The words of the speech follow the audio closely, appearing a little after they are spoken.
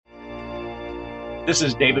This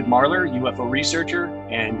is David Marler, UFO researcher,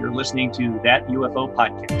 and you're listening to That UFO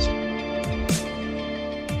Podcast.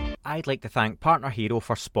 I'd like to thank Partner Hero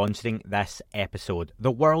for sponsoring this episode.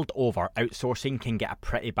 The world over, outsourcing can get a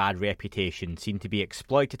pretty bad reputation, seen to be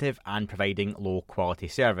exploitative and providing low quality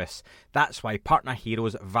service. That's why Partner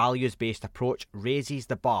Hero's values-based approach raises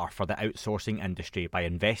the bar for the outsourcing industry by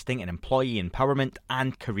investing in employee empowerment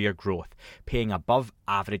and career growth, paying above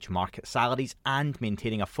average market salaries and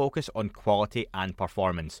maintaining a focus on quality and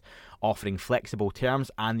performance. Offering flexible terms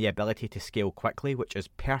and the ability to scale quickly, which is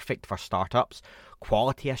perfect for startups.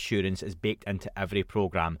 Quality assurance is baked into every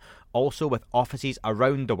program. Also with offices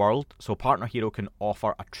around the world, so Partner Hero can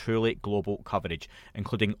offer a truly global coverage,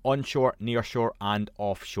 including onshore, nearshore and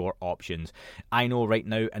offshore options. I know right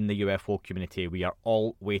now in the UFO community we are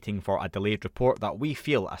all waiting for a delayed report that we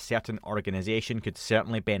feel a certain organisation could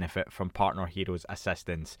certainly benefit from Partner Hero's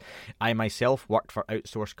assistance. I myself worked for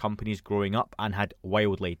outsourced companies growing up and had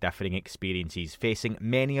wildly differing experiences, facing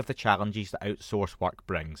many of the challenges that outsourced work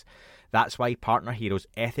brings. That's why Partner Hero's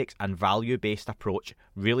ethics and value-based approach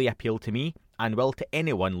really appeal to me and will to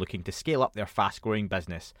anyone looking to scale up their fast-growing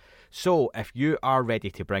business. So, if you are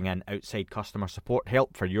ready to bring in outside customer support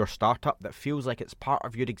help for your startup that feels like it's part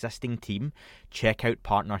of your existing team, check out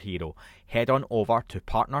Partner Hero. Head on over to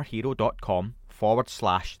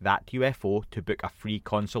partnerhero.com/thatufo to book a free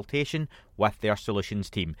consultation with their solutions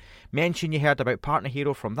team. Mention you heard about Partner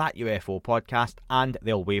Hero from That UFO podcast and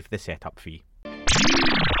they'll waive the setup fee.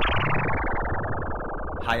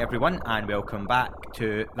 Hi everyone and welcome back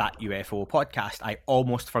to That UFO podcast. I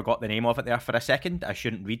almost forgot the name of it there for a second. I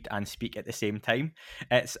shouldn't read and speak at the same time.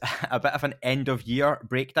 It's a bit of an end of year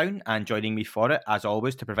breakdown, and joining me for it as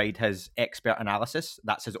always to provide his expert analysis,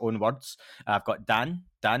 that's his own words, I've got Dan.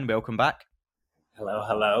 Dan, welcome back.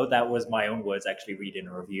 Hello. That was my own words actually reading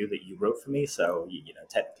a review that you wrote for me, so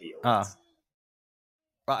technically your words.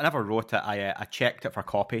 Well, I never wrote it. I checked it for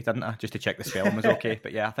copy, didn't I? Just to check the spelling was okay.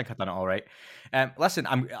 But yeah, I think I've done it all right. Listen,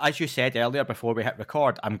 as you said earlier before we hit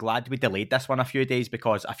record, I'm glad we delayed this one a few days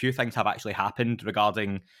because a few things have actually happened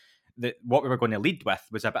regarding what we were going to lead with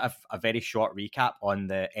was a bit of a very short recap on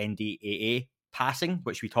the NDAA passing,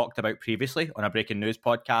 which we talked about previously on a breaking news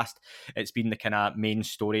podcast. It's been the kind of main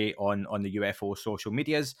story on the UFO social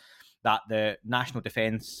medias, that the National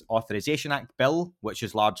Defence Authorisation Act bill, which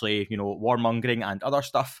is largely, warmongering and other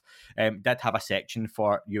stuff, did have a section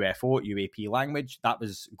for UFO, UAP language. That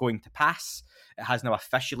was going to pass. It has now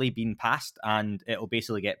officially been passed, and it'll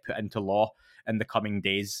basically get put into law in the coming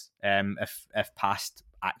days if past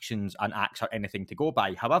actions and acts are anything to go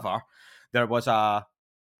by. However, there was a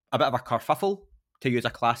bit of a kerfuffle, to use a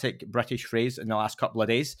classic British phrase, in the last couple of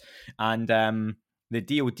days, and the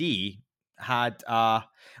DoD had are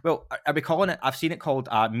we calling it? I've seen it called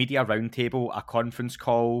a media roundtable, a conference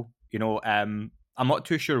call. I'm not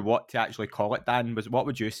too sure what to actually call it. Dan, what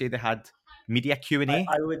would you say they had? Media Q&A?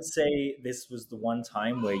 I would say this was the one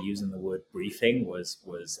time where using the word briefing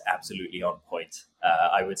was absolutely on point.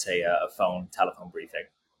 I would say a telephone briefing.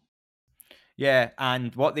 Yeah,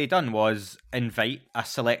 and what they done was invite a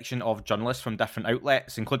selection of journalists from different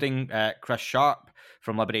outlets, including Chris Sharp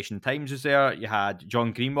from Liberation Times was there. You had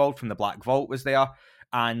John Greenwald from the Black Vault was there,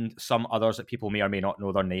 and some others that people may or may not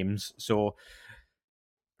know their names. So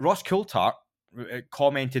Ross Coulthart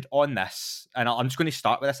commented on this, and I'm just going to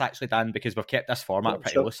start with this actually, Dan, because we've kept this format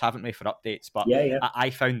pretty loose, haven't we, for updates? But yeah. I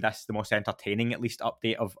found this the most entertaining, at least,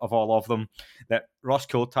 update of all of them. That Ross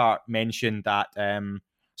Coulthart mentioned that,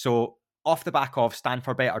 so off the back of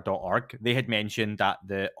standforbetter.org, they had mentioned that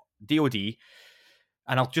the DoD,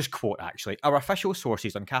 and I'll just quote actually, our official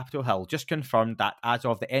sources on Capitol Hill just confirmed that as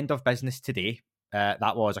of the end of business today,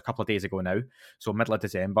 that was a couple of days ago now, so middle of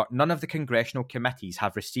December, none of the congressional committees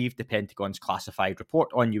have received the Pentagon's classified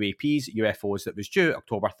report on UAPs, UFOs that was due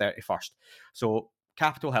October 31st. So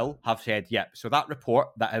Capitol Hill have said, so that report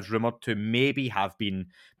that is rumoured to maybe have been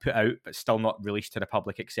put out but still not released to the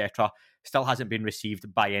public, etc., still hasn't been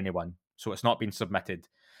received by anyone. So it's not been submitted.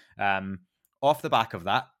 Off the back of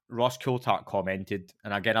that, Ross Coulthart commented,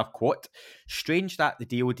 and again I'll quote, "Strange that the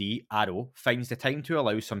DoD, ARROW, finds the time to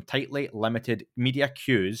allow some tightly limited media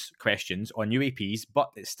Qs questions on UAPs,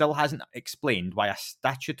 but it still hasn't explained why a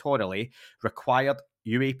statutorily required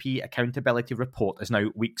UAP accountability report is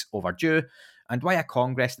now weeks overdue, and why a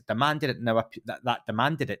Congress that demanded it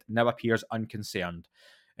now appears unconcerned.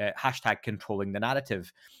 Hashtag controlling the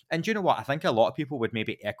narrative." And do you know what? I think a lot of people would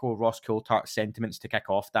maybe echo Ross Coulthart's sentiments to kick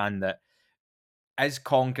off, Dan, that is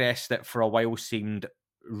Congress that for a while seemed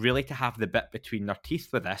really to have the bit between their teeth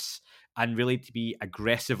with this and really to be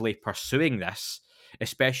aggressively pursuing this,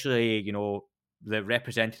 especially, the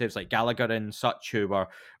representatives like Gallagher and such who were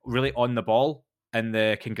really on the ball in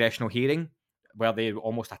the congressional hearing, where they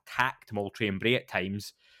almost attacked Moultrie and Bray at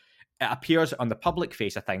times, it appears on the public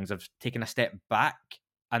face of things have taken a step back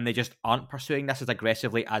and they just aren't pursuing this as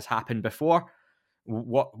aggressively as happened before.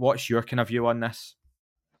 What's your kind of view on this?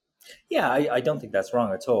 Yeah, I don't think that's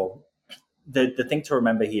wrong at all. The thing to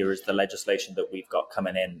remember here is the legislation that we've got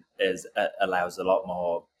coming in allows a lot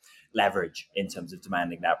more leverage in terms of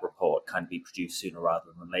demanding that report kind of be produced sooner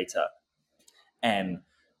rather than later. And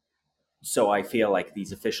so I feel like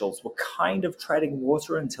these officials were kind of treading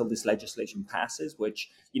water until this legislation passes, which,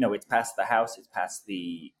 it's passed the House, it's passed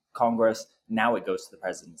the Congress. Now it goes to the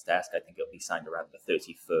president's desk. I think it'll be signed around the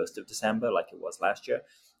 31st of December, like it was last year.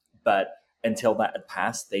 But until that had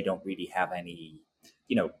passed, they don't really have any,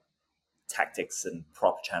 tactics and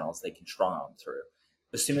proper channels they can strong arm through.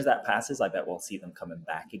 As soon as that passes, I bet we'll see them coming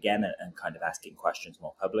back again and kind of asking questions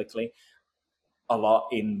more publicly. A lot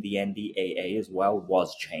in the NDAA as well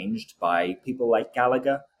was changed by people like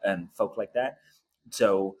Gallagher and folk like that.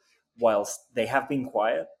 So whilst they have been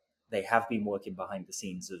quiet, they have been working behind the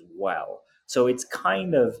scenes as well. So it's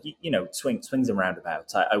kind of, swings and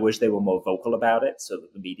roundabouts. I wish they were more vocal about it so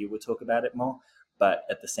that the media would talk about it more. But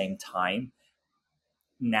at the same time,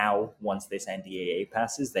 now, once this NDAA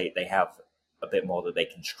passes, they have a bit more that they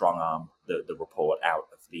can strong arm the report out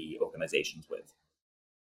of the organizations with.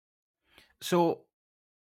 So,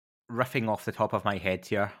 riffing off the top of my head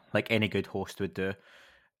here, like any good host would do,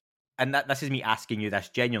 and this is me asking you this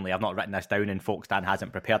genuinely, I've not written this down and Folkstan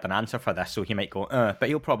hasn't prepared an answer for this, so he might go, but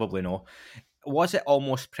he'll probably know. Was it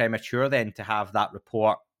almost premature then to have that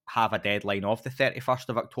report have a deadline of the 31st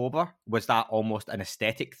of October? Was that almost an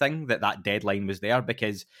aesthetic thing that deadline was there?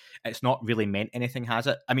 Because it's not really meant anything, has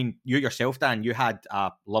it? I mean, you yourself, Dan, you had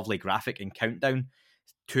a lovely graphic and countdown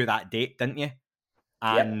to that date, didn't you?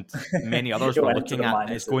 And yep. Many others were looking at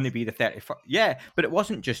it's going to be the 31st. Yeah, but it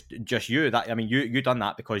wasn't just you. You done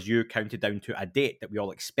that because you counted down to a date that we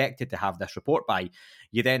all expected to have this report by.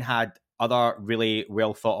 You then had other really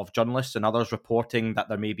well thought of journalists and others reporting that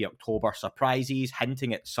there may be October surprises,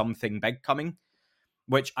 hinting at something big coming,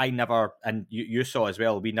 which I never, and you saw as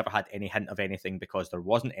well, we never had any hint of anything because there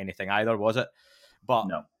wasn't anything either, was it? But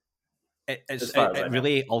no. It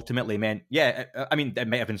really ultimately meant, I mean, it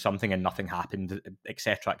might have been something and nothing happened,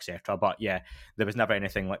 etc., etc. But yeah, there was never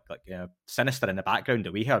anything like sinister in the background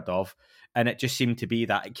that we heard of, and it just seemed to be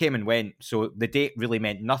that it came and went. So the date really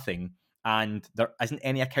meant nothing, and there isn't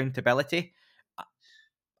any accountability.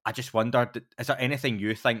 I just wondered, is there anything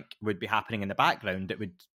you think would be happening in the background that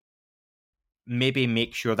would maybe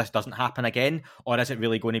make sure this doesn't happen again, or is it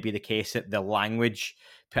really going to be the case that the language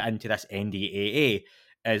put into this NDAA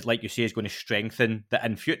is, like you say, is going to strengthen that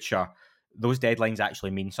in future those deadlines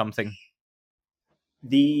actually mean something?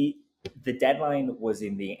 The deadline was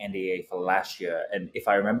in the NDAA for last year, and if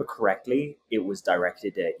I remember correctly, it was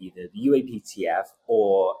directed at either the UAPTF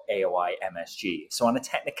or AOI MSG. So on a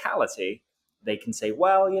technicality, they can say,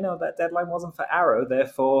 well, that deadline wasn't for Arrow,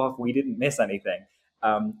 therefore we didn't miss anything.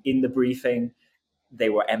 In the briefing, they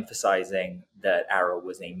were emphasizing that Arrow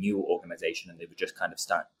was a new organization and they were just kind of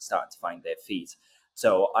start to find their feet.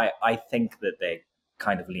 So I think that they're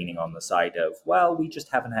kind of leaning on the side of, well, we just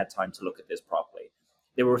haven't had time to look at this properly.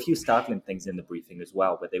 There were a few startling things in the briefing as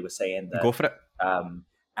well, but they were saying that Go for it.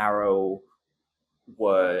 Arrow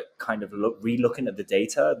were kind of re-looking at the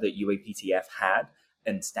data that UAPTF had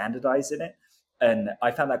and standardizing it. And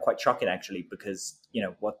I found that quite shocking, actually, because,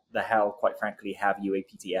 what the hell, quite frankly, have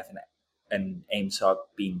UAPTF and AIMSOC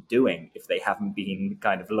been doing if they haven't been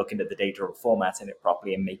kind of looking at the data or formatting it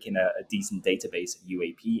properly and making a decent database of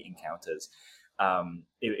UAP encounters?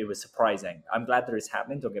 It was surprising. I'm glad that it's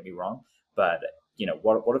happening, don't get me wrong, but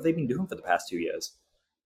what have they been doing for the past 2 years?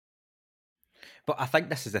 But I think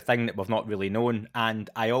this is the thing that we've not really known, and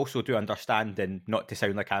I also do understand, and not to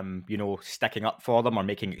sound like I'm, sticking up for them or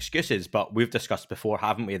making excuses, but we've discussed before,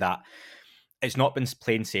 haven't we, that it's not been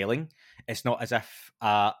plain sailing. It's not as if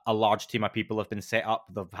a large team of people have been set up.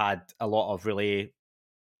 They've had a lot of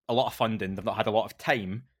funding. They've not had a lot of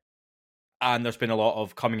time, and there's been a lot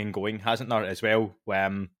of coming and going, hasn't there, as well?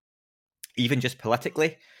 Even just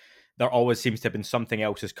politically, there always seems to have been something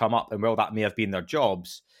else has come up, and while that may have been their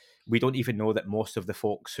jobs, we don't even know that most of the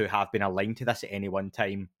folks who have been aligned to this at any one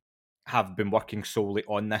time have been working solely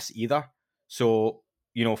on this either. So,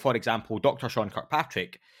 for example, Dr. Sean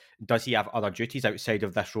Kirkpatrick, does he have other duties outside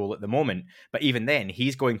of this role at the moment? But even then,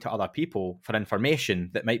 he's going to other people for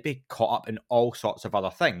information that might be caught up in all sorts of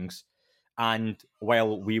other things. And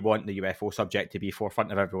while we want the UFO subject to be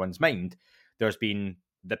forefront of everyone's mind, there's been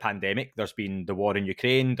the pandemic, there's been the war in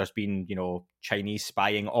Ukraine, there's been, Chinese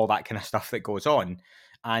spying, all that kind of stuff that goes on.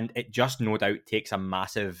 And it just no doubt takes a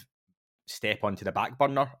massive step onto the back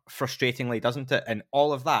burner, frustratingly, doesn't it? And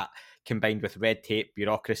all of that combined with red tape,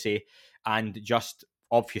 bureaucracy, and just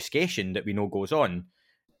obfuscation that we know goes on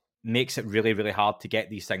makes it really, really hard to get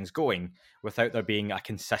these things going without there being a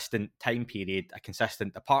consistent time period, a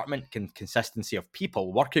consistent department, consistency of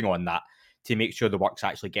people working on that to make sure the work's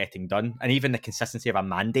actually getting done, and even the consistency of a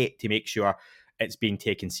mandate to make sure it's being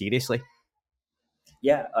taken seriously.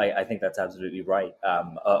 Yeah, I think that's absolutely right.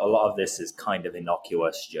 A lot of this is kind of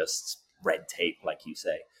innocuous, just red tape, like you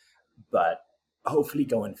say. But hopefully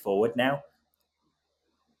going forward now,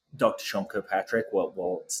 Dr. Sean Kirkpatrick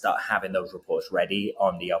will start having those reports ready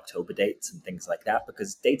on the October dates and things like that,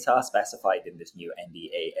 because dates are specified in this new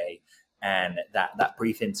NDAA. And that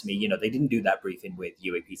briefing to me, they didn't do that briefing with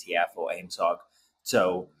UAPTF or AIMSOG.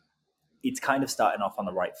 So it's kind of starting off on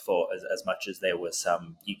the right foot, as much as there was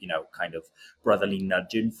some, kind of brotherly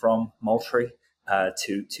nudging from Moultrie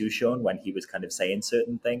to Sean when he was kind of saying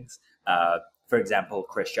certain things. For example,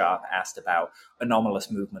 Chris Sharp asked about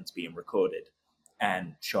anomalous movements being recorded.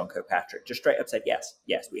 And Sean Kirkpatrick just straight up said, yes,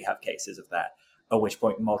 we have cases of that. At which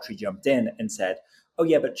point Moultrie jumped in and said, oh,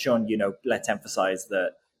 yeah, but Sean, let's emphasize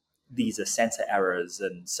that these are sensor errors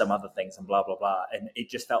and some other things and blah, blah, blah. And it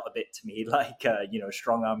just felt a bit to me like,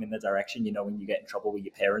 strong arm in the direction, when you get in trouble with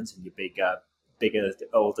your parents and your bigger,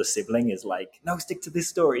 older sibling is like, no, stick to this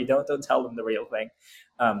story. Don't tell them the real thing.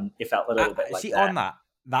 It felt a little bit like that.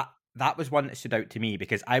 On that was one that stood out to me,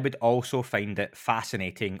 because I would also find it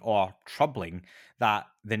fascinating or troubling that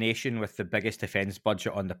the nation with the biggest defense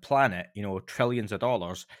budget on the planet, trillions of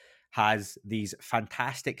dollars, has these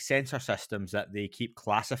fantastic sensor systems that they keep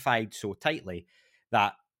classified so tightly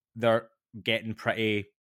that they're getting pretty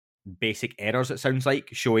basic errors, it sounds like,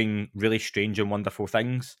 showing really strange and wonderful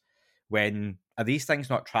things. When are these things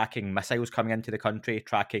not tracking missiles coming into the country,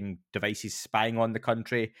 tracking devices spying on the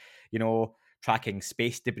country, tracking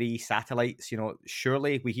space debris, satellites?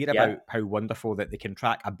 Surely we hear about how wonderful that they can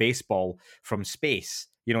track a baseball from space,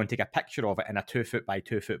 and take a picture of it in a 2 foot by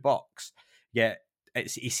 2 foot box. Yet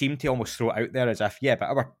he seemed to almost throw it out there as if,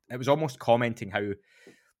 but it was almost commenting how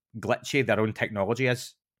glitchy their own technology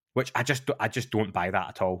is, which I just don't buy that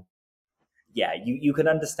at all. Yeah, you could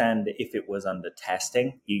understand if it was under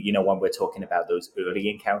testing, when we're talking about those early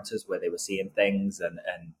encounters where they were seeing things and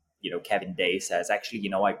Kevin Day says, actually,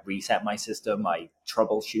 I reset my system, I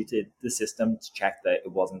troubleshooted the system to check that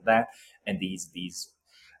it wasn't there, and these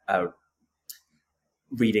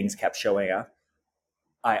readings kept showing up.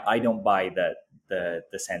 I don't buy that the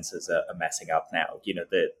sensors are messing up now.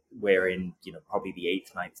 That we're in probably the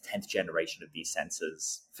 8th, 9th, 10th generation of these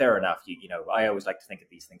sensors. Fair enough. I always like to think of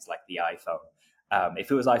these things like the iPhone.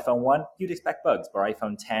 If it was iPhone 1, you'd expect bugs, but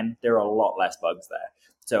iPhone 10, there are a lot less bugs there.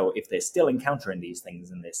 So if they're still encountering these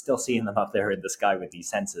things and they're still seeing them up there in the sky with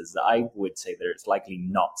these sensors, I would say that it's likely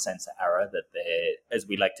not sensor error, that as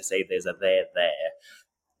we like to say, there's a there,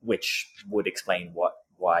 which would explain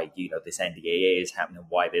why this NDAA is happening,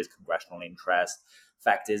 why there's congressional interest.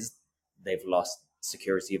 Fact is, they've lost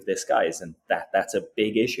security of their skies, and that's a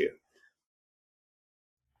big issue.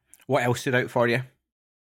 What else stood out for you?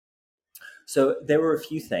 So there were a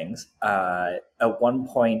few things. At one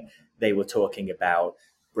point, they were talking about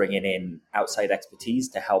bringing in outside expertise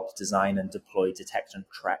to help design and deploy detect and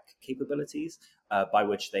track capabilities, by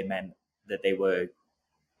which they meant that they were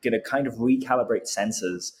going to kind of recalibrate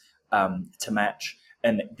sensors to match.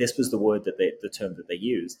 And this was the term that they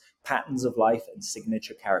used, patterns of life and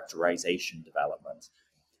signature characterization development.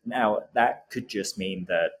 Now, that could just mean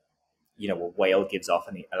that, a whale gives off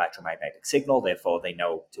an electromagnetic signal, therefore they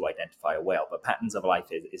know to identify a whale. But patterns of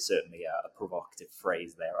life is certainly a provocative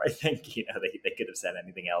phrase there. I think, they could have said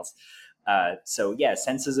anything else. So,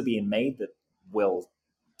 sensors are being made that will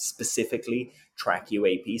specifically track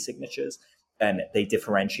UAP signatures. And they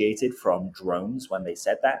differentiated from drones when they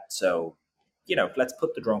said that. So, let's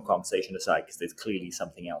put the drone conversation aside because there's clearly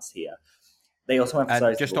something else here. They also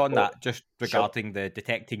emphasized just on that, just regarding the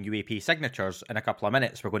detecting UAP signatures, in a couple of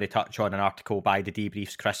minutes, we're going to touch on an article by the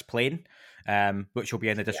Debrief's Chris Plain, which will be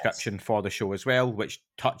in the description for the show as well, which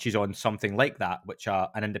touches on something like that, which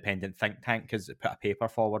an independent think tank has put a paper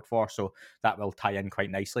forward for. So that will tie in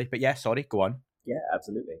quite nicely. But sorry, go on. Yeah,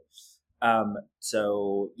 absolutely. They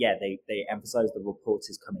emphasize the report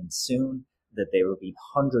is coming soon, that there will be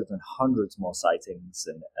hundreds and hundreds more sightings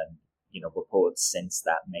and reports since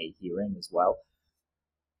that May hearing as well.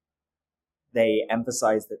 They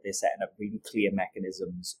emphasize that they're setting up really clear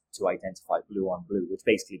mechanisms to identify blue on blue, which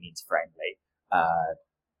basically means friendly,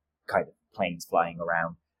 kind of planes flying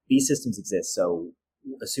around. These systems exist, so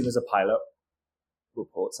as soon as a pilot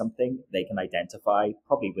reports something, they can identify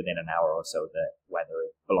probably within an hour or so that whether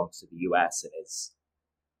it belongs to the US and is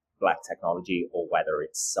black technology or whether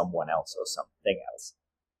it's someone else or something else.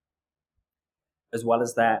 As well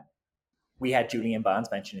as that, we had Julian Barnes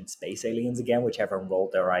mentioning space aliens again, which everyone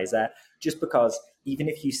rolled their eyes at, just because even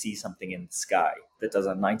if you see something in the sky that does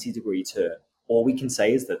a 90-degree turn, all we can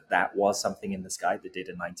say is that that was something in the sky that did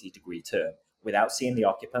a 90-degree turn. Without seeing the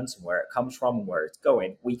occupants and where it comes from and where it's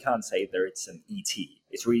going, we can't say that it's an ET.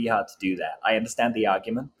 It's really hard to do that. I understand the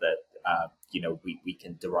argument that we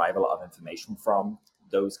can derive a lot of information from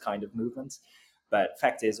those kind of movements, but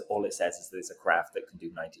fact is, all it says is there's a craft that can do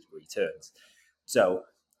 90-degree turns. So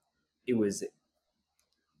it was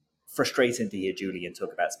frustrating to hear Julian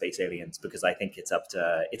talk about space aliens, because I think it's up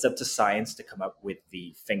to science to come up with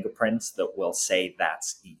the fingerprints that will say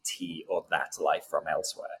that's ET or that's life from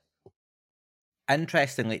elsewhere.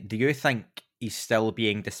 Interestingly, do you think he's still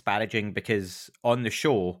being disparaging? Because on the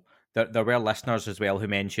show, there were listeners as well who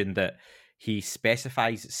mentioned that he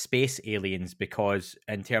specifies space aliens because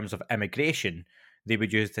in terms of immigration, they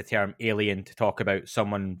would use the term alien to talk about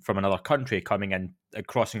someone from another country coming in,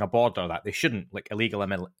 crossing a border that they shouldn't, like illegal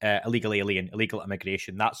alien, illegal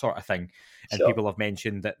immigration, that sort of thing. And Sure. People have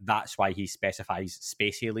mentioned that that's why he specifies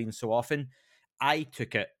space aliens so often. I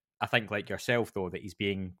took it, I think like yourself though, that he's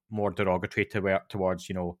being more derogatory towards,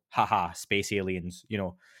 haha, space aliens,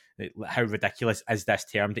 how ridiculous is this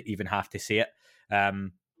term to even have to say it?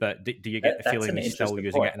 But do you get the feeling he's still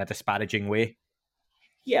using it in a disparaging way?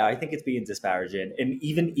 Yeah, I think it's being disparaging. And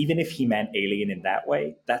even if he meant alien in that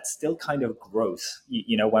way, that's still kind of gross.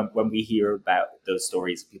 When we hear about those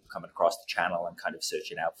stories of people coming across the channel and kind of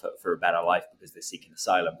searching out for a better life because they're seeking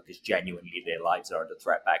asylum, because genuinely their lives are under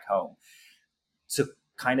threat back home. So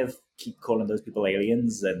kind of keep calling those people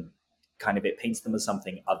aliens, and kind of it paints them as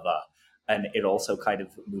something other. And it also kind of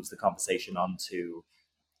moves the conversation on to,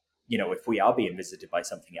 if we are being visited by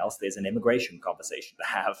something else, there's an immigration conversation to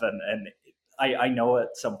have. And I know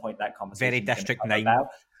at some point that conversation very District 9.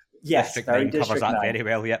 Yes, District very 9 District covers that 9. very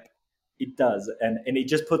well, yep. It does. And it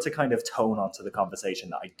just puts a kind of tone onto the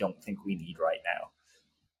conversation that I don't think we need right now.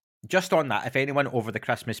 Just on that, if anyone over the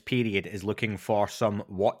Christmas period is looking for some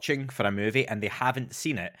watching for a movie and they haven't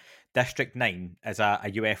seen it, District 9 is a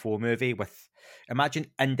UFO movie with, imagine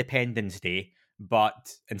Independence Day,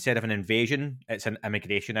 but instead of an invasion, it's an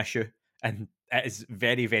immigration issue. And it is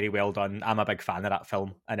very, very well done. I'm a big fan of that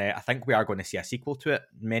film. And I think we are going to see a sequel to it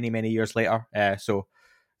many, many years later. So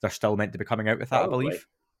they're still meant to be coming out with that, Probably. I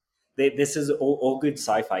believe. This is all good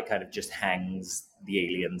sci-fi kind of just hangs the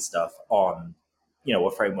alien stuff on,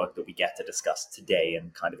 a framework that we get to discuss today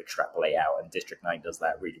and kind of extrapolate out. And District 9 does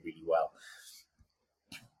that really, really well.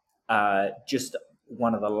 Just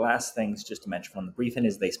one of the last things just to mention from the briefing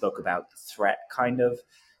is they spoke about the threat kind of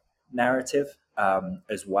narrative,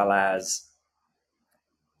 as well as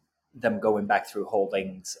them going back through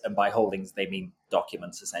holdings, and by holdings they mean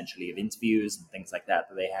documents essentially of interviews and things like that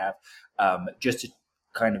they have, just to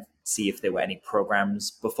kind of see if there were any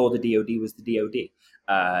programs before the DoD was the DoD.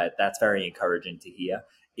 That's very encouraging to hear.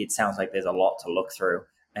 It sounds like there's a lot to look through,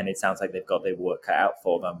 and it sounds like they've got their work cut out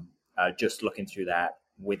for them, just looking through that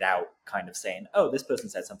without kind of saying, oh, this person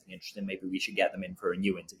said something interesting, maybe we should get them in for a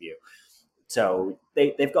new interview. So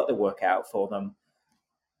they've got their work out for them.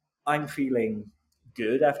 I'm feeling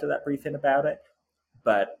good after that briefing about it,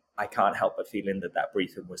 but I can't help but feeling that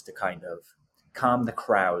briefing was to kind of calm the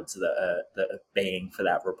crowds that are baying for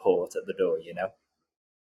that report at the door,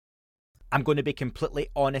 I'm going to be completely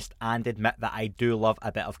honest and admit that I do love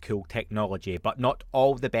a bit of cool technology, but not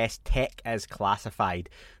all the best tech is classified.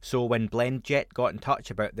 So when BlendJet got in touch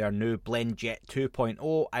about their new BlendJet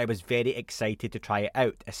 2.0, I was very excited to try it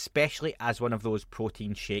out, especially as one of those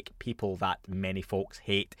protein shake people that many folks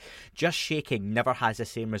hate. Just shaking never has the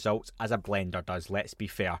same results as a blender does, let's be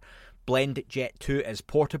fair. BlendJet 2 is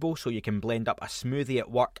portable, so you can blend up a smoothie at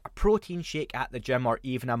work, a protein shake at the gym, or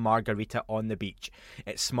even a margarita on the beach.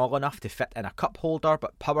 It's small enough to fit in a cup holder,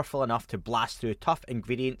 but powerful enough to blast through tough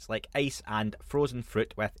ingredients like ice and frozen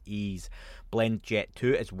fruit with ease. BlendJet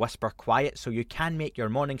 2 is whisper quiet, so you can make your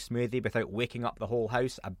morning smoothie without waking up the whole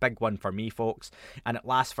house, a big one for me folks, and it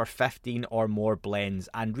lasts for 15 or more blends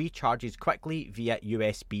and recharges quickly via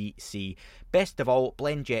USB-C. Best of all,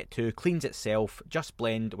 BlendJet 2 cleans itself, just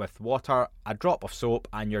blend with water, a drop of soap,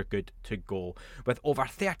 and you're good to go. With over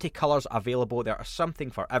 30 colours available, there is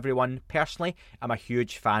something for everyone. Personally, I'm a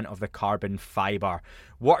huge fan of the carbon fibre.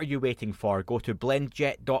 What are you waiting for? Go to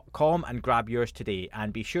blendjet.com and grab yours today,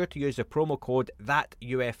 and be sure to use the promo code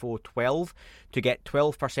ThatUFO12 to get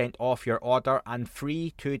 12% off your order and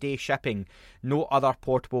free 2-day shipping. No other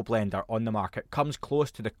portable blender on the market comes close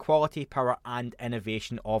to the quality, power and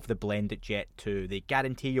innovation of the BlendJet 2. They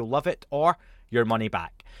guarantee you'll love it or your money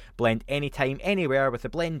back. Blend anytime, anywhere with the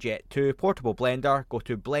BlendJet 2 portable blender. Go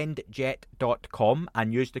to blendjet.com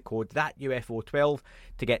and use the code ThatUFO12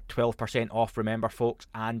 to get 12% off, remember folks,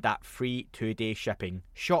 and that free 2-day shipping.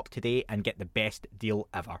 Shop today and get the best deal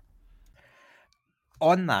ever.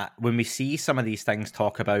 On that, when we see some of these things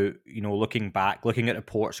talk about, looking back, looking at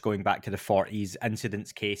reports going back to the 40s,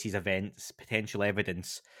 incidents, cases, events, potential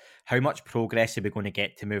evidence, how much progress are we going to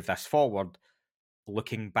get to move this forward?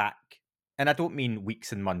 Looking back, and I don't mean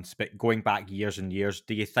weeks and months, but going back years and years,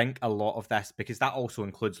 do you think a lot of this, because that also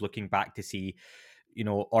includes looking back to see,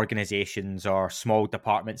 organizations or small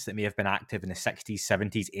departments that may have been active in the 60s,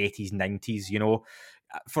 70s, 80s, 90s,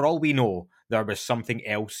 for all we know, there was something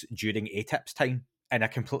else during ATIP's time in a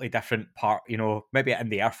completely different part, maybe in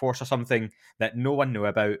the Air Force or something that no one knew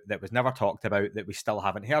about, that was never talked about, that we still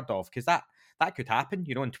haven't heard of, because that could happen,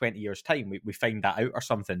 in 20 years' time, we find that out or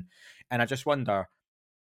something. And I just wonder,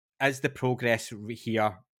 is the progress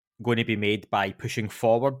here going to be made by pushing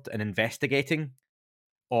forward and investigating,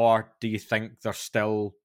 or do you think there's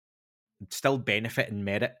still benefit and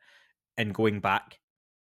merit in going back?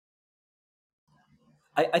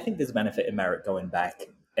 I think there's benefit and merit going back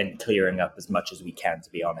and clearing up as much as we can, to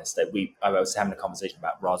be honest. I was having a conversation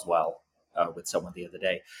about Roswell with someone the other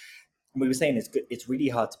day. We were saying it's really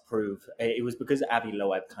hard to prove. It was because Avi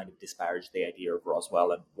Loeb kind of disparaged the idea of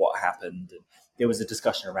Roswell and what happened. And there was a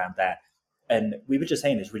discussion around that. And we were just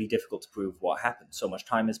saying it's really difficult to prove what happened. So much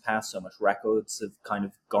time has passed, so much records have kind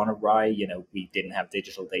of gone awry. We didn't have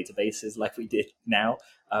digital databases like we did now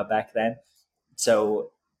back then.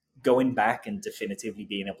 So going back and definitively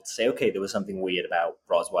being able to say, okay, there was something weird about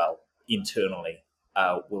Roswell internally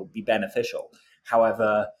will be beneficial.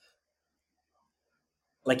 However,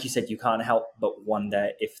 like you said, you can't help but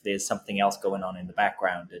wonder if there's something else going on in the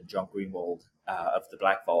background. And John Greenwald of the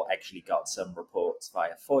Black Vault actually got some reports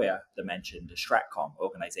via FOIA that mentioned a Stratcom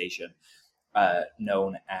organization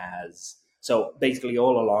known as... So basically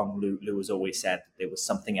all along, Lou has always said that there was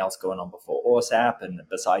something else going on before ORSAP and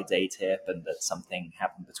besides ATIP, and that something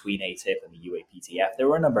happened between ATIP and the UAPTF. There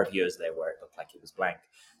were a number of years there where it looked like it was blank.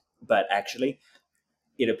 But actually,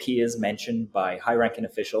 it appears mentioned by high-ranking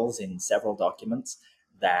officials in several documents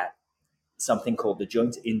that something called the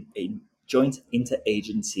Joint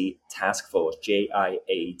Interagency Task Force,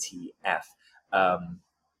 JIATF,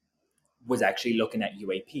 was actually looking at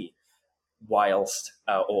UAP whilst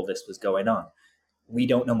all this was going on. We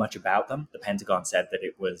don't know much about them. The Pentagon said that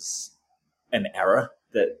it was an error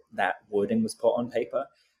that wording was put on paper.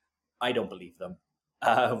 I don't believe them.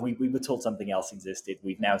 We were told something else existed.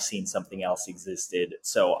 We've now seen something else existed.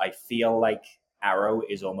 So I feel like Arrow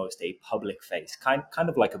is almost a public face, kind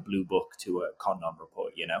of like a blue book to a Condon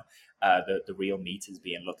report, the real meat is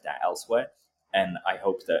being looked at elsewhere. And I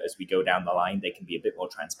hope that as we go down the line, they can be a bit more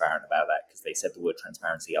transparent about that, because they said the word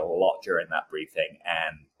transparency a lot during that briefing.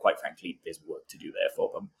 And quite frankly, there's work to do there for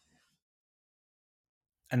them.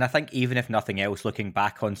 And I think even if nothing else, looking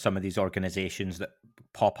back on some of these organizations that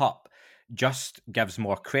pop up just gives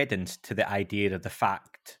more credence to the idea of the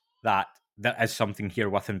fact that there is something here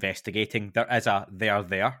worth investigating. There is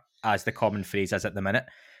there, as the common phrase is at the minute,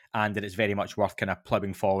 and that it's very much worth kind of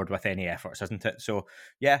plugging forward with any efforts, isn't it? So,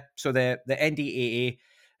 yeah, so the NDAA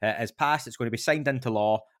is passed. It's going to be signed into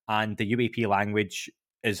law, and the UAP language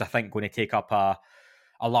is, I think, going to take up a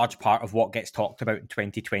large part of what gets talked about in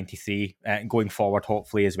 2023 going forward,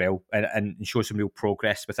 hopefully, as well, and show some real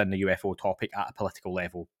progress within the UFO topic at a political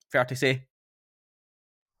level. Fair to say?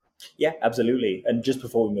 Yeah, absolutely. And just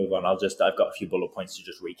before we move on, I've got a few bullet points to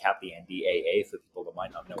just recap the NDAA for people that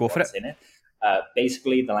might not know what's in it.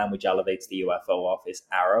 Basically, the language elevates the UFO office,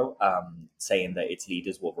 Arrow, saying that its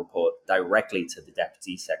leaders will report directly to the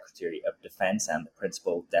Deputy Secretary of Defense and the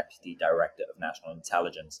Principal Deputy Director of National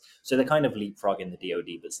Intelligence. So they're kind of leapfrogging the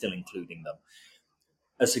DoD, but still including them.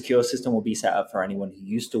 A secure system will be set up for anyone who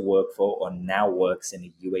used to work for or now works in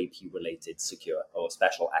a UAP-related secure or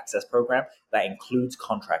special access program. That includes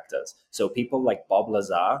contractors. So people like Bob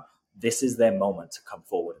Lazar, this is their moment to come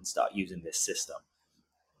forward and start using this system.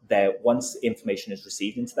 Once information is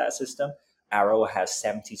received into that system, Arrow has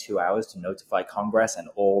 72 hours to notify Congress and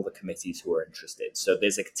all the committees who are interested. So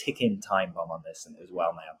there's a ticking time bomb on this as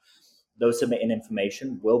well now. Those submitting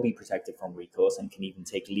information will be protected from recourse and can even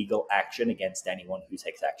take legal action against anyone who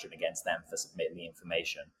takes action against them for submitting the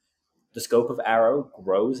information. The scope of Arrow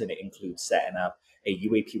grows, and it includes setting up a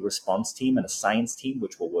UAP response team and a science team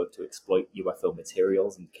which will work to exploit UFO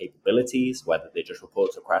materials and capabilities, whether they're just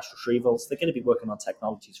reports or crash retrievals. They're going to be working on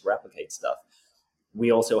technology to replicate stuff.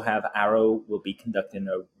 We also have Arrow will be conducting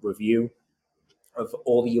a review of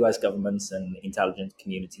all the US governments and intelligence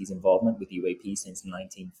communities' involvement with UAP since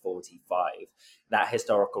 1945. That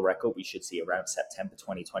historical record we should see around September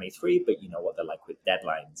 2023, but you know what they're like with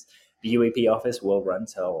deadlines. The UAP office will run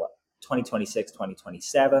till 2026,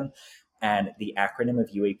 2027, and the acronym of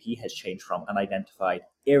UAP has changed from unidentified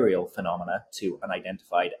aerial phenomena to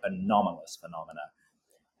unidentified anomalous phenomena.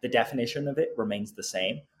 The definition of it remains the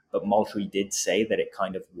same, but Moultrie did say that it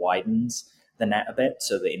kind of widens the net a bit,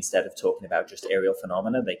 so that instead of talking about just aerial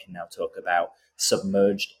phenomena, they can now talk about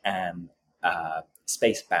submerged and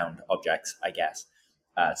space-bound objects, I guess.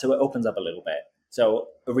 So it opens up a little bit. So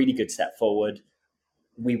a really good step forward.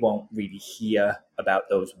 We won't really hear about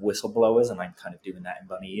those whistleblowers, and I'm kind of doing that in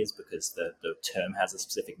bunny ears because the term has a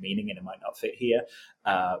specific meaning and it might not fit here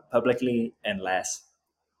publicly unless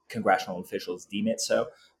congressional officials deem it so.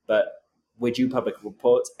 But we do public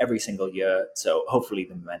reports every single year, so hopefully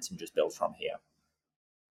the momentum just builds from here.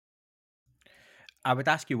 I would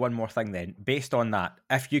ask you one more thing then. Based on that,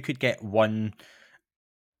 if you could get one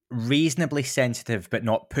reasonably sensitive but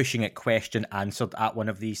not pushing it question answered at one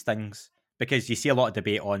of these things, because you see a lot of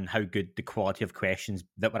debate on how good the quality of questions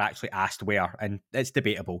that were actually asked were, and it's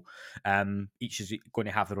debatable. Each is going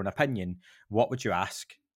to have their own opinion. What would you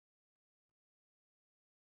ask?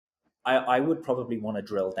 I would probably want to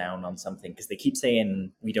drill down on something because they keep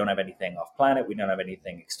saying we don't have anything off planet, we don't have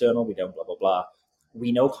anything external, we don't blah, blah, blah.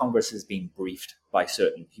 We know Congress is being briefed by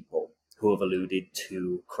certain people who have alluded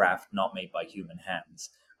to craft not made by human hands.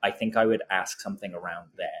 I think I would ask something around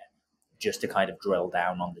there just to kind of drill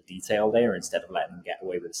down on the detail there instead of letting them get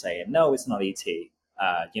away with saying, no, it's not ET.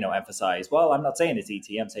 Emphasize, well, I'm not saying it's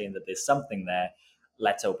ET, I'm saying that there's something there.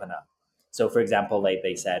 Let's open up. So, for example,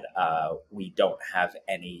 they said, we don't have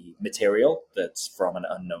any material that's from an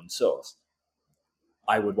unknown source.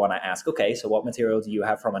 I would want to ask, okay, so what material do you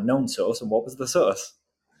have from a known source and what was the source?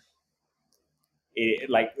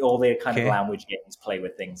 Like all the kind of language games play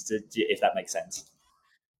with things, if that makes sense.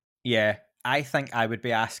 Yeah, I think I would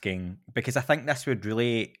be asking, because I think this would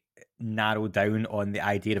really narrow down on the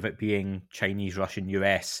idea of it being Chinese, Russian,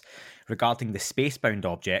 US, regarding the space-bound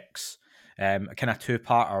objects. Kind of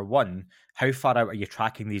two-parter. One, how far out are you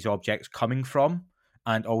tracking these objects coming from?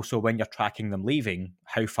 And also, when you're tracking them leaving,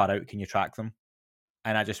 how far out can you track them?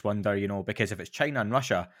 And I just wonder, because if it's China and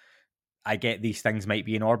Russia, I get these things might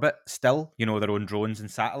be in orbit still, their own drones and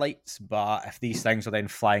satellites. But if these things are then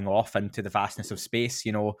flying off into the vastness of space,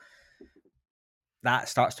 that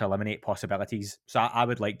starts to eliminate possibilities. So I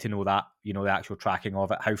would like to know that, the actual tracking of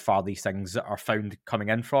it, how far these things are found coming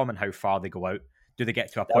in from and how far they go out. Do they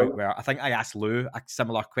get to a point where, I think I asked Lou a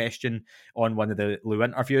similar question on one of the Lou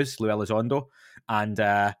interviews, Lou Elizondo, and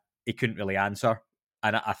he couldn't really answer.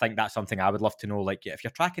 And I think that's something I would love to know. Like, if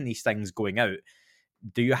you're tracking these things going out,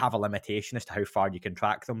 do you have a limitation as to how far you can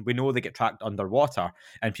track them? We know they get tracked underwater,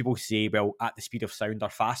 and people say, well, at the speed of sound or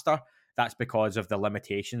faster. That's because of the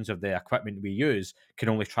limitations of the equipment we use can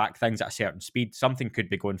only track things at a certain speed. Something could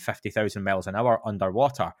be going 50,000 miles an hour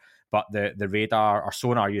underwater, but the radar or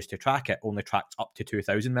sonar used to track it only tracked up to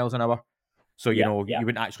 2,000 miles an hour. So, you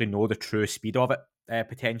wouldn't actually know the true speed of it,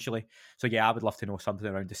 potentially. So, yeah, I would love to know something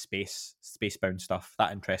around the space-bound stuff.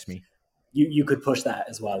 That interests me. You could push that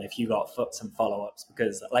as well if you got some follow-ups,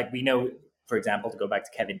 because we know, for example, to go back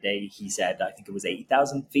to Kevin Day, he said, I think it was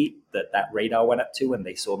 80,000 feet that radar went up to, and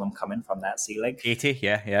they saw them coming from that ceiling. 80,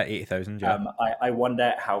 yeah, 80,000, yeah. I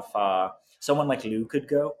wonder how far someone like Lou could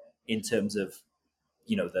go in terms of,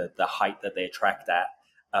 the height that they attract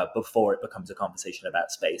at before it becomes a conversation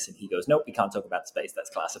about space. And he goes, nope, we can't talk about space. That's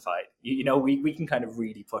classified. We can kind of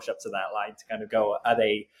really push up to that line to kind of go, are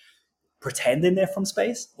they pretending they're from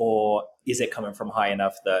space, or is it coming from high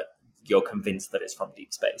enough that you're convinced that it's from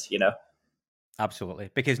deep space, Absolutely,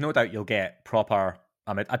 because no doubt you'll get proper,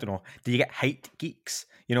 I don't know, do you get height geeks,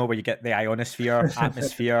 where you get the ionosphere,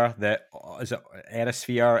 atmosphere, is it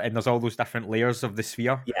aerosphere, and there's all those different layers of the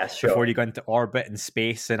sphere before you go into orbit and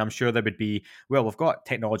space. And I'm sure there would be, well, we've got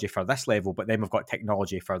technology for this level, but then we've got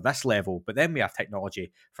technology for this level, but then we have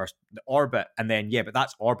technology for the orbit, and then, but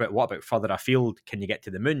that's orbit. What about further afield? Can you get to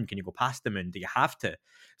the moon? Can you go past the moon? Do you have to?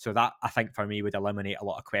 So that, I think, for me, would eliminate a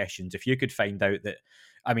lot of questions. If you could find out that,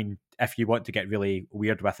 if you want to get really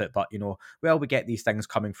weird with it, but, we get these things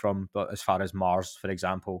coming from, but as far as Mars, for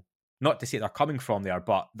example, not to say they're coming from there,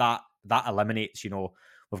 but that eliminates,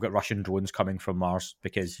 we've got Russian drones coming from Mars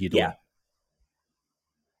because you don't. Yeah.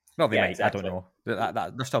 Well, they might, exactly. I don't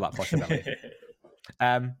know. There's still that possibility.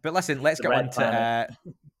 But listen, let's get on to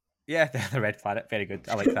Yeah, the Red Planet. Very good.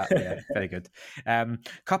 I like that. Yeah, very good.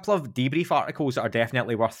 Couple of debrief articles that are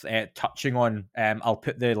definitely worth touching on. I'll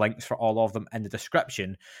put the links for all of them in the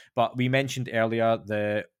description. But we mentioned earlier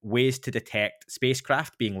the ways to detect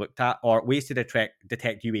spacecraft being looked at, or ways to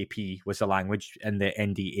detect UAP was the language in the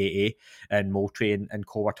NDAA and Moultrie and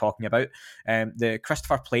co were talking about. The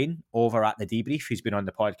Christopher Plain over at the Debrief, who's been on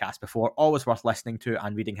the podcast before, always worth listening to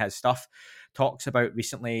and reading his stuff, talks about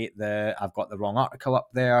recently I've got the wrong article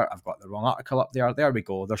up there. There we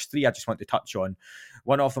go. There's 3 I just want to touch on.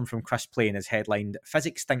 One of them from Chris Plain is headlined,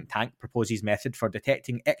 Physics Think Tank proposes method for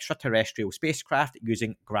detecting extraterrestrial spacecraft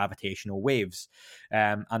using gravitational waves.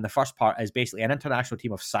 And the first part is basically an international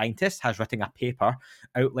team of scientists has written a paper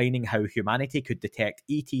outlining how humanity could detect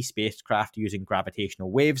ET spacecraft using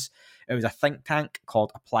gravitational waves. It was a think tank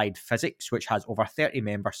called Applied Physics, which has over 30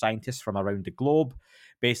 member scientists from around the globe,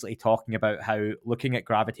 basically talking about how looking at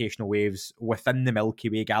gravitational waves within the Milky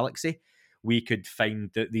Way galaxy, we could find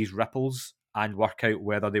these ripples and work out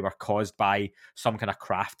whether they were caused by some kind of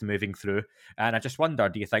craft moving through. And I just wonder,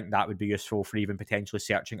 do you think that would be useful for even potentially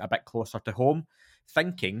searching a bit closer to home?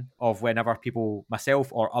 Thinking of whenever people, myself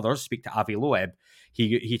or others, speak to Avi Loeb,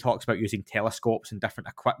 he talks about using telescopes and different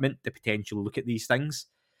equipment to potentially look at these things.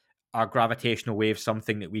 Are gravitational waves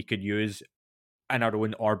something that we could use in our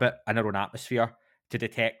own orbit, in our own atmosphere, to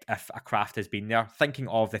detect if a craft has been there? Thinking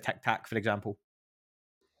of the Tic Tac, for example.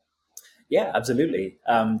 Yeah, absolutely.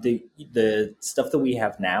 The stuff that we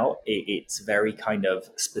have now, it's very kind of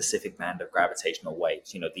specific band of gravitational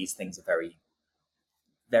waves. These things are very,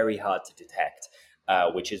 very hard to detect,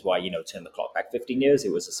 which is why, turn the clock back 15 years,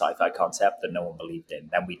 it was a sci-fi concept that no one believed in.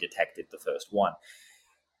 Then we detected the first one.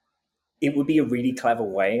 It would be a really clever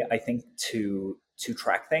way, I think, to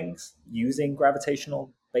track things using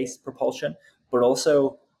gravitational based propulsion, but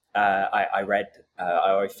also I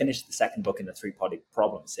finished the second book in the 3-Body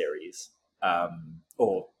Problem series,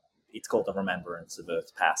 or it's called the Remembrance of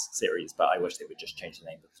Earth's Past series, but I wish they would just change the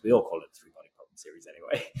name because we all call it the 3-Body Problem series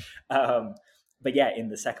anyway. But yeah, in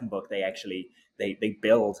the second book, they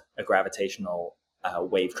build a gravitational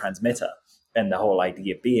wave transmitter, and the whole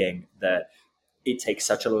idea being that it takes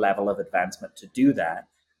such a level of advancement to do that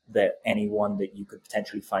anyone that you could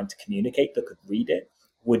potentially find to communicate that could read it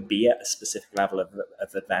would be at a specific level of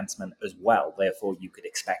advancement as well. Therefore, you could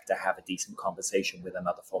expect to have a decent conversation with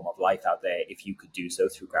another form of life out there if you could do so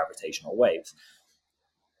through gravitational waves.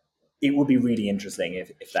 It would be really interesting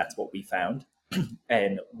if that's what we found.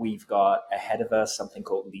 And we've got ahead of us something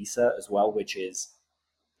called LISA as well, which is,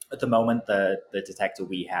 at the moment, the detector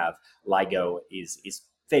we have, LIGO, is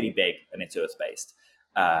fairly big and it's Earth-based.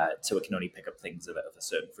 So it can only pick up things of a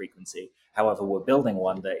certain frequency. However, we're building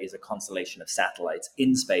one that is a constellation of satellites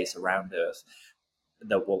in space around Earth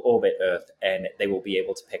that will orbit Earth, and they will be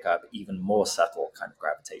able to pick up even more subtle kind of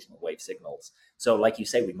gravitational wave signals. So like you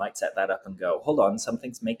say, we might set that up and go, hold on,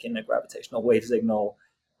 something's making a gravitational wave signal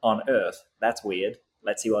on Earth. That's weird.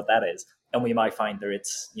 Let's see what that is. And we might find that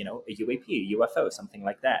it's, a UAP, a UFO, something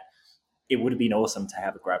like that. It would have been awesome to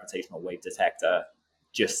have a gravitational wave detector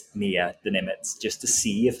just near the Nimitz, just to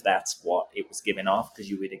see if that's what it was giving off, because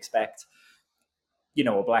you would expect,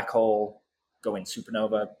 a black hole going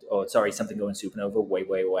supernova, something going supernova way,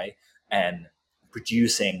 way away, and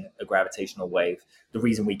producing a gravitational wave. The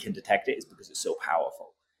reason we can detect it is because it's so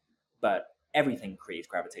powerful. But everything creates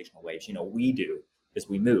gravitational waves. We do as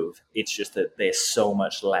we move. It's just that they're so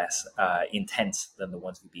much less intense than the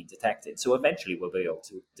ones we've been detected. So eventually we'll be able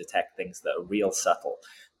to detect things that are real subtle.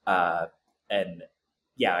 And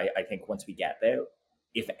yeah, I think once we get there,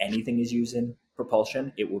 if anything is using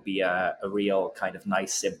propulsion, it will be a real kind of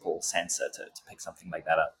nice, simple sensor to pick something like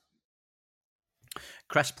that up.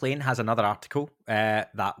 Chris Plain has another article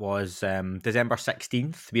that was December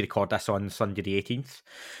 16th. We record this on Sunday the 18th.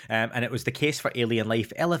 And it was the case for alien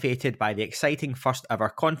life elevated by the exciting first ever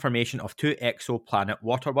confirmation of 2 exoplanet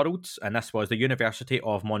water worlds. And this was the University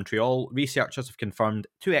of Montreal. Researchers have confirmed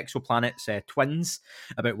 2 exoplanets, twins,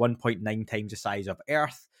 about 1.9 times the size of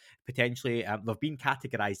Earth. Potentially, they've been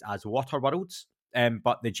categorized as water worlds.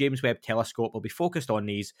 But the James Webb Telescope will be focused on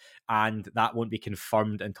these, and that won't be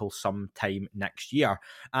confirmed until sometime next year.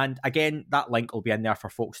 And again, that link will be in there for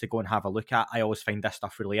folks to go and have a look at. I always find this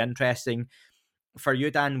stuff really interesting. For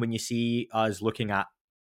you, Dan, when you see us looking at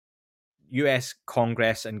US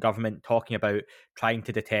Congress and government talking about trying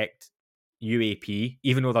to detect UAP,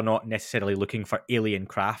 even though they're not necessarily looking for alien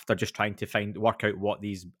craft, they're just trying to work out what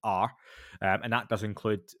these are, and that does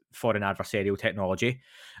include foreign adversarial technology.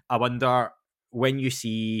 I wonder, when you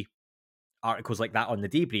see articles like that on the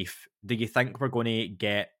Debrief, do you think we're going to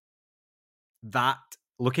get that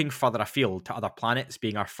looking further afield to other planets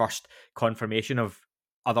being our first confirmation of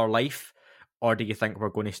other life, or do you think we're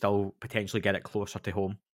going to still potentially get it closer to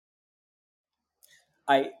home?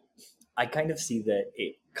 I kind of see that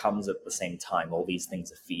it comes at the same time. All these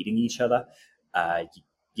things are feeding each other.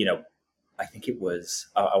 You know, I think it was,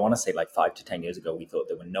 I want to say like 5 to 10 years ago, we thought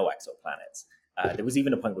there were no exoplanets. There was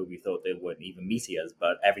even a point where we thought there weren't even meteors,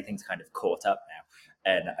 but everything's kind of caught up now.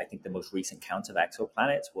 And I think the most recent count of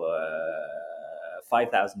exoplanets were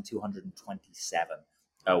 5,227,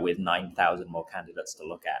 with 9,000 more candidates to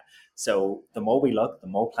look at. So the more we look, the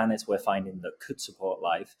more planets we're finding that could support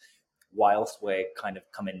life, whilst we're kind of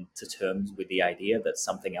coming to terms with the idea that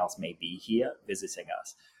something else may be here visiting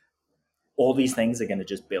us. All these things are going to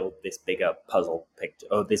just build this bigger puzzle picture,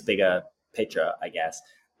 or this bigger picture, I guess,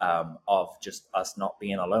 of just us not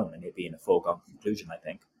being alone and it being a foregone conclusion, I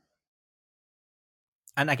think.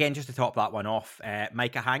 And again, just to top that one off,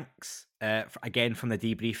 Micah Hanks, again from the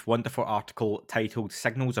debrief, wonderful article titled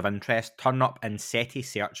 "Signals of Interest Turn Up in SETI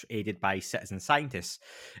Search Aided by Citizen Scientists,"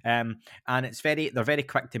 and they're very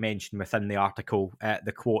quick to mention within the article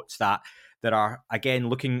the quotes that there are, again,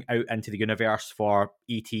 looking out into the universe for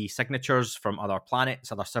ET signatures from other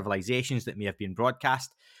planets, other civilizations that may have been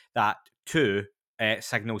broadcast, that two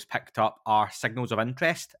signals picked up are signals of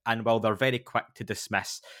interest, and while they're very quick to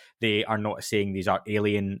dismiss, they are not saying these are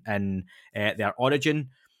alien in their origin.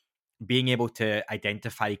 Being able to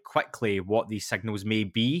identify quickly what these signals may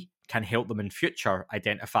be can help them in future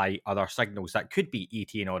identify other signals that could be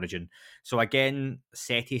ET in origin. So again,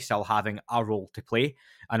 SETI still having a role to play.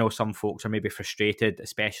 I know some folks are maybe frustrated,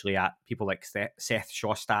 especially at people like Seth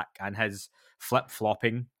Shostak and his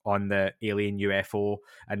flip-flopping on the alien UFO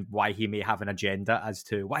and why he may have an agenda as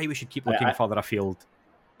to why we should keep looking further afield.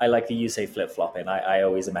 I like that you say flip-flopping. I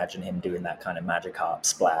always imagine him doing that kind of Magikarp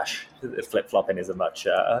splash. Flip-flopping is a much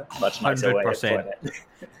nicer 100%. Way of putting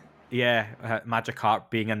it. Yeah, Magikarp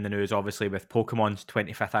being in the news, obviously, with Pokemon's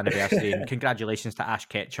 25th anniversary. And congratulations to Ash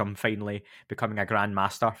Ketchum finally becoming a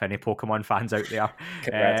Grandmaster, for any Pokemon fans out there.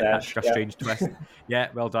 Congrats, Ash. Extra strange twist. Yeah,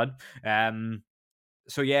 well done.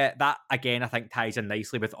 So yeah, that again, I think ties in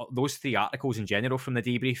nicely with those three articles in general from the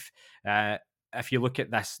debrief. If you look at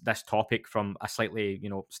this topic from a slightly,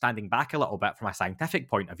 standing back a little bit from a scientific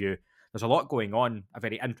point of view, there's a lot going on, a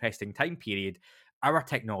very interesting time period. Our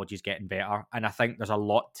technology is getting better, and I think there's a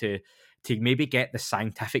lot to maybe get the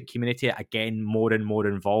scientific community again more and more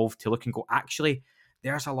involved to look and go, actually,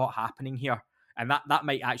 there's a lot happening here. And that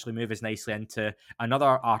might actually move us nicely into another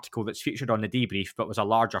article that's featured on the debrief, but was a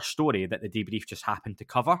larger story that the debrief just happened to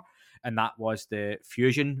cover. And that was the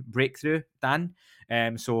fusion breakthrough, Dan.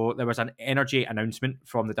 So there was an energy announcement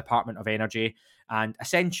from the Department of Energy. And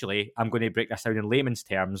essentially, I'm going to break this down in layman's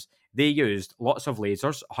terms. They used lots of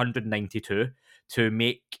lasers, 192, to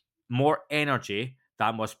make more energy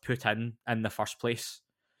than was put in the first place.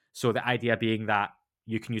 So the idea being that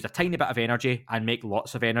you can use a tiny bit of energy and make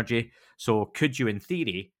lots of energy. So could you, in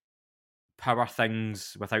theory, power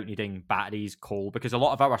things without needing batteries, coal? Because a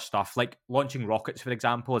lot of our stuff, like launching rockets, for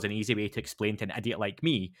example, is an easy way to explain to an idiot like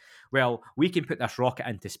me. Well, we can put this rocket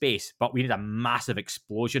into space, but we need a massive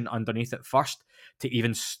explosion underneath it first to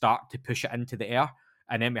even start to push it into the air.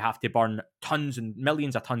 And then we have to burn tons and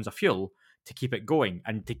millions of tons of fuel to keep it going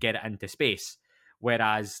and to get it into space.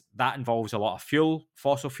 Whereas that involves a lot of fuel,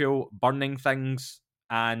 fossil fuel, burning things,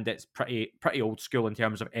 and it's pretty old school in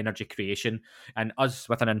terms of energy creation. And us,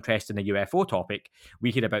 with an interest in the UFO topic,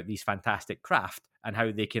 we hear about these fantastic craft and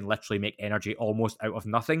how they can literally make energy almost out of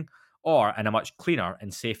nothing, or in a much cleaner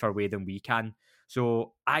and safer way than we can.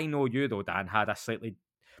 So I know you, though, Dan, had a slightly,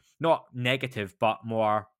 not negative, but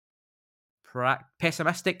more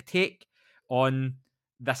pessimistic take on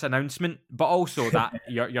this announcement, but also that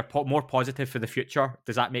you're more positive for the future.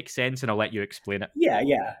 Does that make sense? And I'll let you explain it.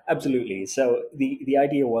 Yeah, absolutely. So the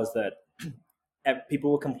idea was that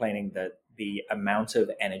people were complaining that the amount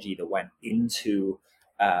of energy that went into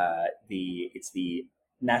the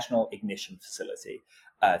National Ignition Facility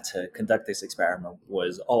to conduct this experiment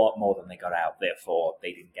was a lot more than they got out. Therefore,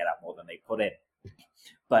 they didn't get out more than they put in.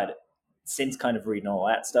 But since kind of reading all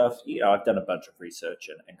that stuff, I've done a bunch of research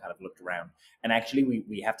and kind of looked around. And actually,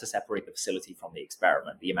 we have to separate the facility from the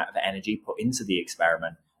experiment. The amount of energy put into the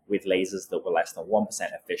experiment with lasers that were less than 1%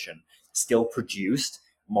 efficient still produced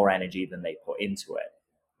more energy than they put into it.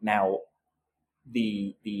 Now,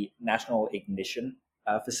 the National Ignition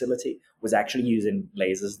Facility was actually using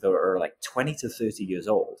lasers that are like 20 to 30 years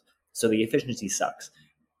old. So the efficiency sucks.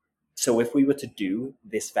 So if we were to do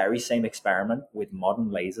this very same experiment with modern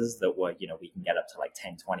lasers that were, we can get up to like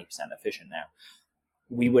 10, 20% efficient now,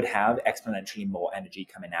 we would have exponentially more energy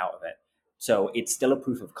coming out of it. So it's still a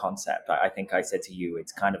proof of concept. I think I said to you,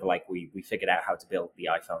 it's kind of like we figured out how to build the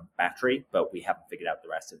iPhone battery, but we haven't figured out the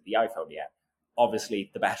rest of the iPhone yet. Obviously,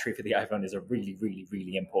 the battery for the iPhone is a really, really,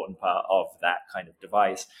 really important part of that kind of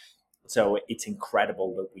device. So it's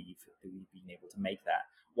incredible that we've been able to make that.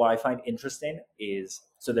 What I find interesting is,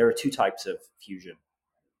 so there are two types of fusion.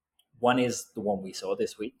 One is the one we saw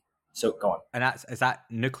this week. So go on. And is that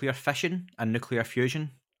nuclear fission and nuclear fusion?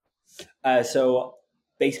 So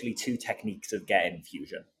basically two techniques of getting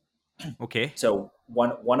fusion. Okay. So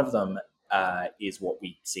one of them is what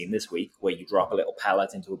we've seen this week, where you drop a little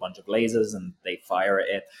pellet into a bunch of lasers and they fire at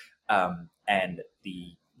it, and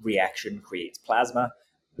the reaction creates plasma.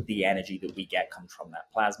 The energy that we get comes from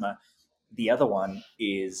that plasma. The other one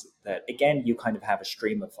is that, again, you kind of have a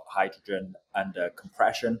stream of hydrogen under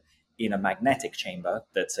compression in a magnetic chamber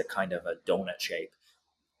that's a kind of a donut shape.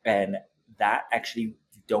 And that actually, you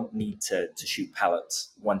don't need to shoot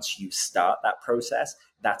pellets once you start that process.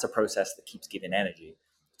 That's a process that keeps giving energy.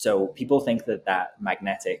 So people think that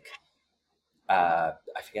magnetic, I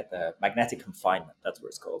forget the magnetic confinement, that's what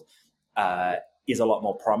it's called, is a lot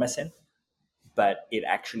more promising. But it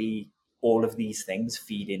actually, all of these things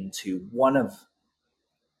feed into one of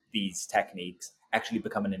these techniques actually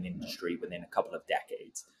becoming an industry within a couple of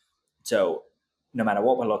decades. So no matter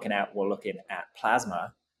what we're looking at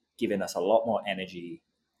plasma giving us a lot more energy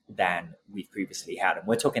than we've previously had. And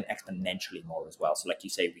we're talking exponentially more as well. So like you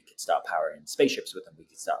say, we could start powering spaceships with them. We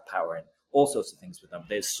could start powering all sorts of things with them.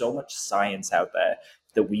 There's so much science out there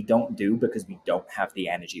that we don't do because we don't have the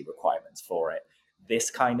energy requirements for it.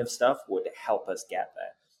 This kind of stuff would help us get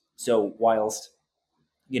there. So whilst,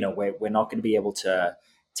 we're not going to be able to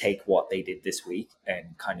take what they did this week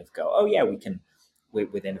and kind of go, oh yeah, we can,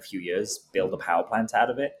 within a few years, build a power plant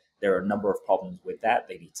out of it. There are a number of problems with that.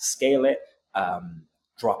 They need to scale it,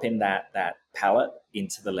 drop in that pellet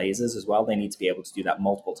into the lasers as well. They need to be able to do that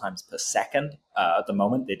multiple times per second. At the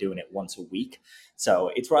moment, they're doing it once a week.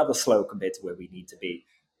 So it's rather slow compared to where we need to be.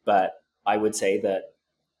 But I would say that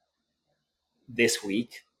this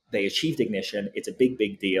week, they achieved ignition. It's a big,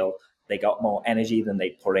 big deal. They got more energy than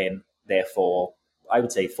they put in. Therefore, I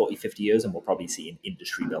would say 40, 50 years, and we'll probably see an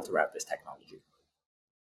industry built around this technology.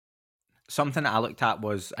 Something that I looked at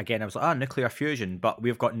was, again, I was like, nuclear fusion, but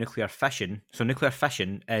we've got nuclear fission. So nuclear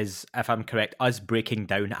fission is, if I'm correct, us breaking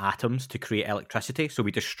down atoms to create electricity. So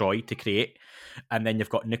we destroy to create. And then you've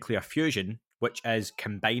got nuclear fusion, which is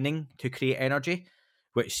combining to create energy,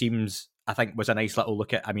 which seems, I think, was a nice little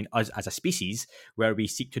look at, us as a species, where we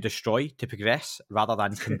seek to destroy to progress rather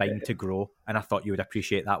than combine to grow. And I thought you would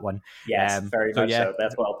appreciate that one. Yes, very much so.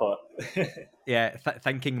 That's well put. Yeah,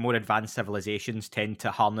 thinking more advanced civilizations tend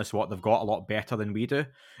to harness what they've got a lot better than we do.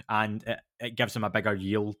 And it gives them a bigger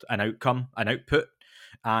yield, an outcome, an output.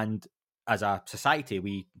 And as a society,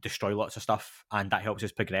 we destroy lots of stuff, and that helps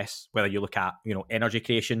us progress. Whether you look at, energy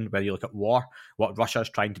creation, whether you look at war, what Russia's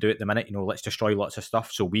trying to do at the minute, let's destroy lots of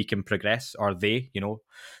stuff so we can progress, or they,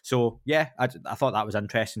 So yeah, I thought that was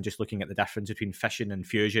interesting, just looking at the difference between fission and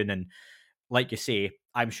fusion. And like you say,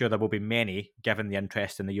 I'm sure there will be many, given the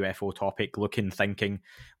interest in the UFO topic, thinking,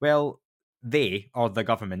 well, they, or the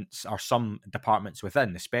governments, or some departments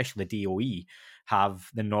within, especially DOE, have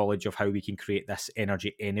the knowledge of how we can create this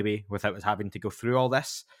energy anyway without us having to go through all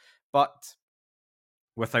this. But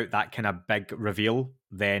without that kind of big reveal,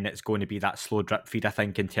 then it's going to be that slow drip feed, I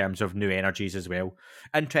think, in terms of new energies as well.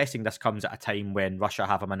 Interesting, this comes at a time when Russia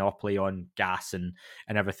have a monopoly on gas and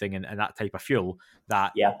everything and that type of fuel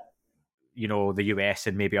that... Yeah. The US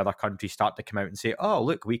and maybe other countries start to come out and say, oh,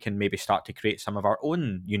 look, we can maybe start to create some of our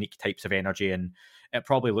own unique types of energy. And it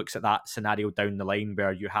probably looks at that scenario down the line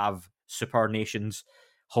where you have super nations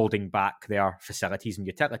holding back their facilities and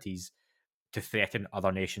utilities to threaten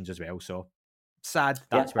other nations as well. So sad,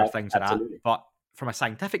 that's where things absolutely. are at. But from a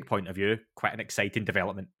scientific point of view, quite an exciting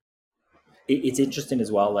development. It's interesting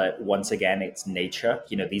as well that, once again, it's nature.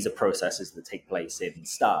 These are processes that take place in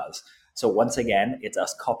stars. So once again, it's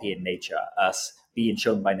us copying nature, us being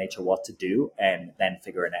shown by nature what to do and then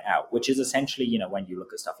figuring it out, which is essentially, when you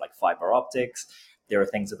look at stuff like fiber optics, there are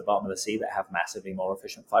things at the bottom of the sea that have massively more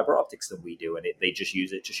efficient fiber optics than we do. And they just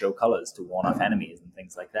use it to show colors, to warn off enemies and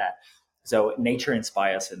things like that. So nature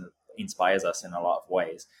inspires us in a lot of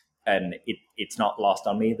ways. And it's not lost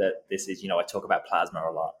on me that this is, I talk about plasma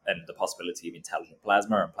a lot and the possibility of intelligent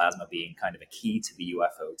plasma, and plasma being kind of a key to the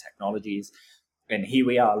UFO technologies. And here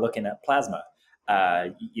we are looking at plasma.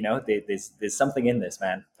 There's something in this,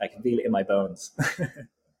 man. I can feel it in my bones.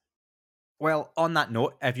 Well, on that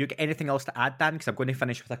note, have you got anything else to add, Dan? Because I'm going to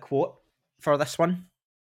finish with a quote for this one.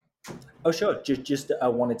 Oh, sure. Just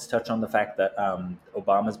wanted to touch on the fact that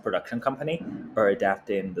Obama's production company are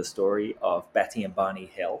adapting the story of Betty and Barney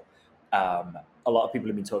Hill. A lot of people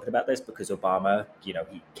have been talking about this because Obama, he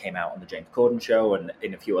came out on the James Corden show and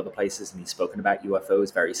in a few other places, and he's spoken about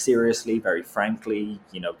UFOs very seriously, very frankly.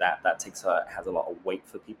 That has a lot of weight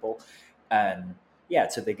for people, and yeah,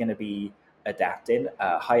 so they're going to be adapting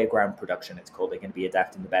Higher Ground Production. It's called. They're going to be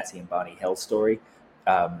adapting the Betty and Barney Hill story.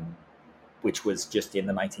 Which was just in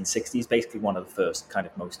the 1960s, basically one of the first kind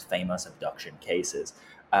of most famous abduction cases.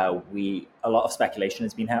 A lot of speculation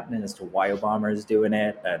has been happening as to why Obama is doing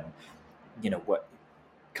it, and what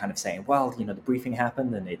kind of saying, well, the briefing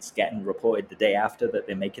happened and it's getting reported the day after that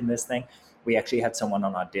they're making this thing. We actually had someone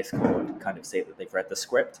on our Discord kind of say that they've read the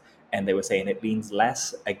script, and they were saying it leans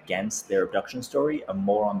less against their abduction story and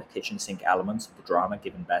more on the kitchen sink elements of the drama,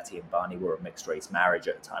 given Betty and Barney were a mixed race marriage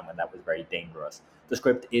at a time when that was very dangerous. The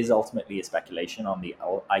script is ultimately a speculation on the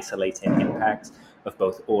isolating impacts of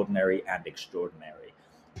both ordinary and extraordinary.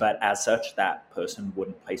 But as such, that person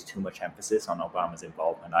wouldn't place too much emphasis on Obama's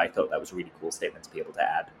involvement. I thought that was a really cool statement to be able to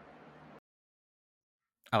add.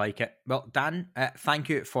 I like it. Well, Dan, thank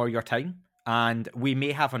you for your time. And we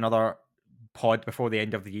may have another pod before the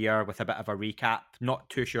end of the year with a bit of a recap. Not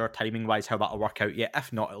too sure timing wise how that'll work out yet.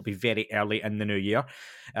 If not, it'll be very early in the new year.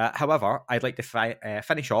 However, I'd like to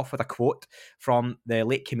finish off with a quote from the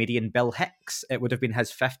late comedian Bill Hicks. It would have been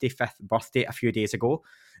his 55th birthday a few days ago,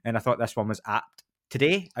 and I thought this one was apt.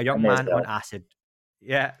 Today, a young man on acid.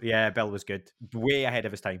 Yeah, Bill was good. Way ahead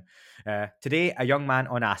of his time. Today, a young man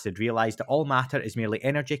on acid realised that all matter is merely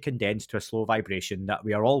energy condensed to a slow vibration, that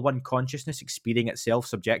we are all one consciousness experiencing itself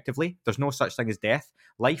subjectively. There's no such thing as death.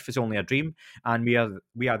 Life is only a dream, and we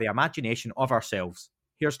are the imagination of ourselves.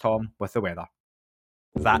 Here's Tom with the weather.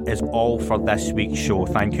 That is all for this week's show.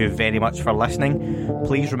 Thank you very much for listening.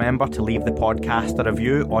 Please remember to leave the podcast a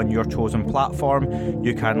review on your chosen platform.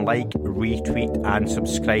 You can like, retweet and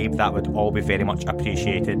subscribe. That would all be very much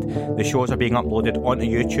appreciated. The shows are being uploaded onto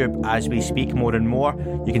YouTube as we speak more and more.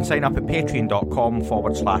 You can sign up at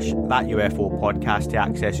patreon.com/That UFO podcast to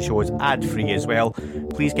access the shows ad-free as well.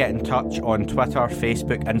 Please get in touch on Twitter,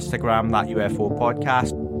 Facebook, Instagram, That UFO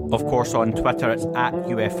podcast. Of course, on Twitter, it's at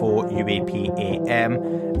UFO UAPAM.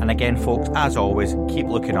 And again, folks, as always, keep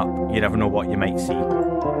looking up. You never know what you might see. It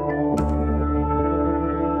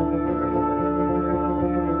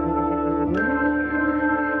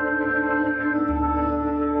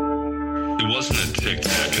wasn't a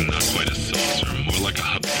tic-tac and not quite a saucer, more like a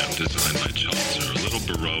hubcap designed by Chaucer, a little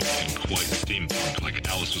Baroque and quite steampunk, like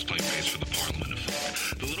Alice was playing bass for the Parliament of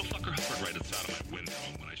Folk. The little fucker hovered right outside of my window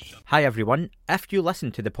when I shut. Hi everyone, if you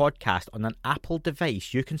listen to the podcast on an Apple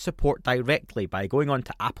device, you can support directly by going on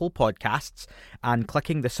to Apple Podcasts and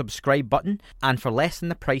clicking the subscribe button, and for less than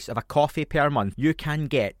the price of a coffee per month, you can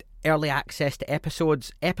get early access to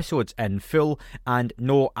episodes in full, and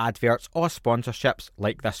no adverts or sponsorships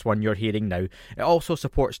like this one you're hearing now. It also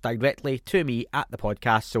supports directly to me at the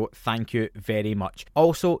podcast, so thank you very much.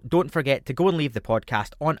 Also, don't forget to go and leave the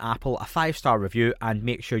podcast on Apple a 5-star review, and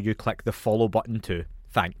make sure you click the follow button too.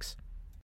 Thanks.